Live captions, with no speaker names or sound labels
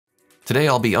Today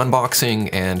I'll be unboxing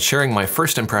and sharing my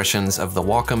first impressions of the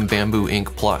Wacom Bamboo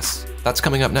Ink Plus. That's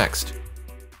coming up next.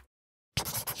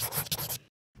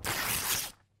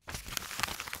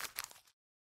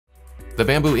 The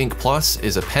Bamboo Ink Plus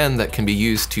is a pen that can be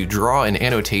used to draw and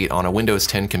annotate on a Windows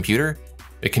 10 computer.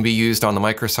 It can be used on the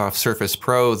Microsoft Surface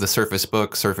Pro, the Surface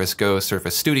Book, Surface Go,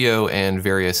 Surface Studio, and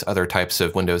various other types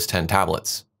of Windows 10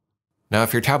 tablets. Now,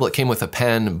 if your tablet came with a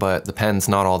pen, but the pen's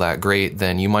not all that great,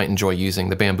 then you might enjoy using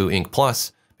the Bamboo Ink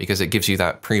Plus because it gives you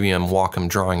that premium Wacom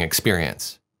drawing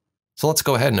experience. So let's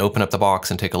go ahead and open up the box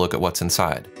and take a look at what's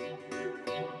inside.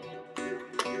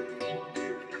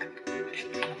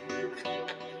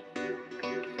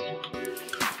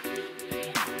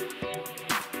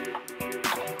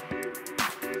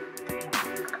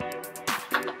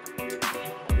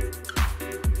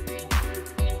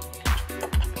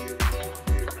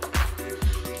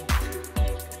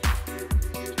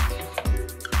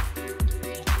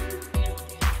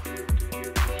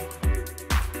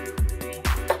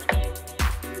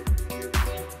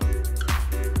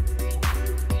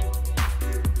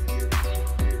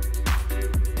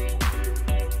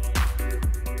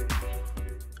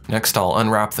 Next, I'll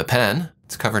unwrap the pen.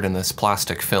 It's covered in this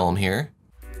plastic film here.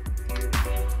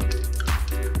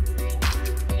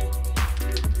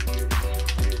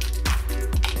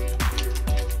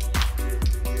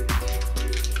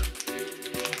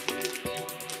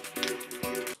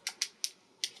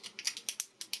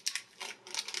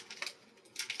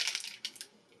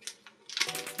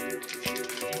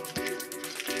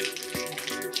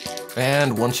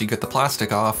 And once you get the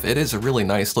plastic off, it is a really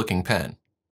nice looking pen.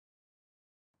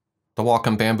 The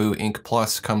Wacom Bamboo Ink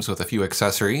Plus comes with a few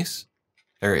accessories.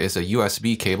 There is a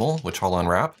USB cable, which I'll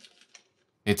unwrap.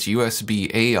 It's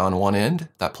USB-A on one end,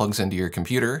 that plugs into your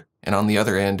computer, and on the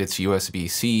other end it's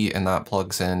USB-C, and that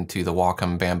plugs into the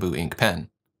Wacom Bamboo Ink pen.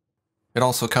 It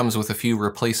also comes with a few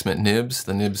replacement nibs.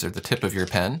 The nibs are the tip of your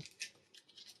pen.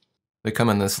 They come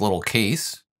in this little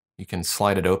case. You can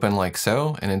slide it open like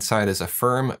so, and inside is a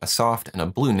firm, a soft, and a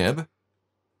blue nib.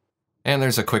 And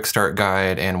there's a quick start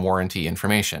guide and warranty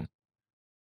information.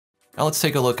 Now let's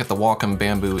take a look at the Wacom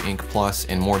Bamboo Ink Plus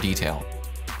in more detail.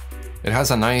 It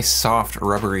has a nice soft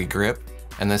rubbery grip,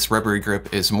 and this rubbery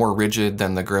grip is more rigid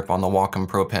than the grip on the Wacom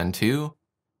Pro Pen 2.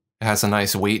 It has a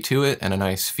nice weight to it and a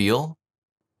nice feel.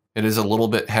 It is a little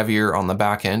bit heavier on the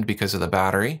back end because of the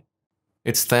battery.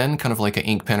 It's thin, kind of like an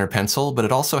ink pen or pencil, but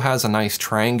it also has a nice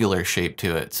triangular shape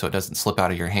to it so it doesn't slip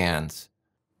out of your hands.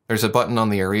 There's a button on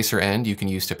the eraser end you can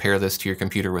use to pair this to your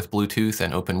computer with Bluetooth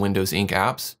and open Windows Ink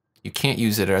apps. You can't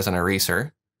use it as an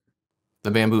eraser. The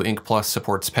Bamboo Ink Plus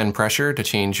supports pen pressure to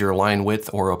change your line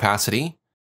width or opacity.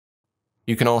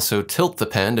 You can also tilt the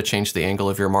pen to change the angle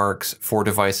of your marks for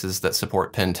devices that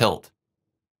support pen tilt.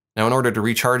 Now, in order to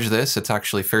recharge this, it's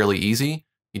actually fairly easy.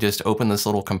 You just open this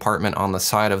little compartment on the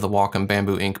side of the Wacom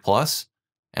Bamboo Ink Plus,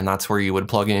 and that's where you would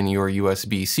plug in your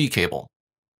USB-C cable.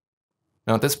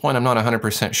 Now at this point, I'm not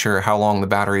 100% sure how long the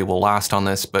battery will last on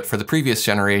this, but for the previous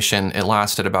generation, it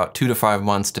lasted about 2 to 5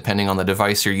 months depending on the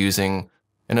device you're using.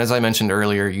 And as I mentioned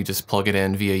earlier, you just plug it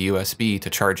in via USB to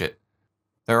charge it.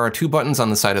 There are 2 buttons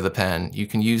on the side of the pen. You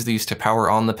can use these to power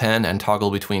on the pen and toggle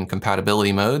between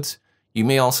compatibility modes. You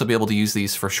may also be able to use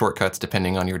these for shortcuts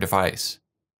depending on your device.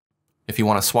 If you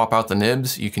want to swap out the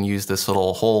nibs, you can use this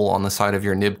little hole on the side of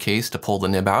your nib case to pull the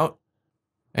nib out.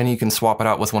 And you can swap it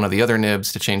out with one of the other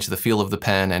nibs to change the feel of the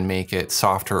pen and make it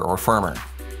softer or firmer.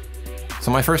 So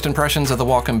my first impressions of the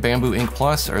Wacom Bamboo Ink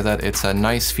Plus are that it's a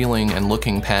nice feeling and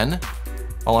looking pen.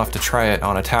 I'll have to try it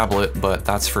on a tablet, but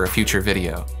that's for a future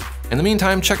video. In the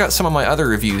meantime, check out some of my other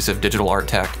reviews of digital art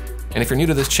tech. And if you're new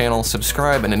to this channel,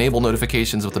 subscribe and enable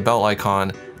notifications with the bell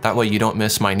icon. That way you don't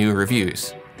miss my new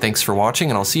reviews. Thanks for watching,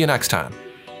 and I'll see you next time.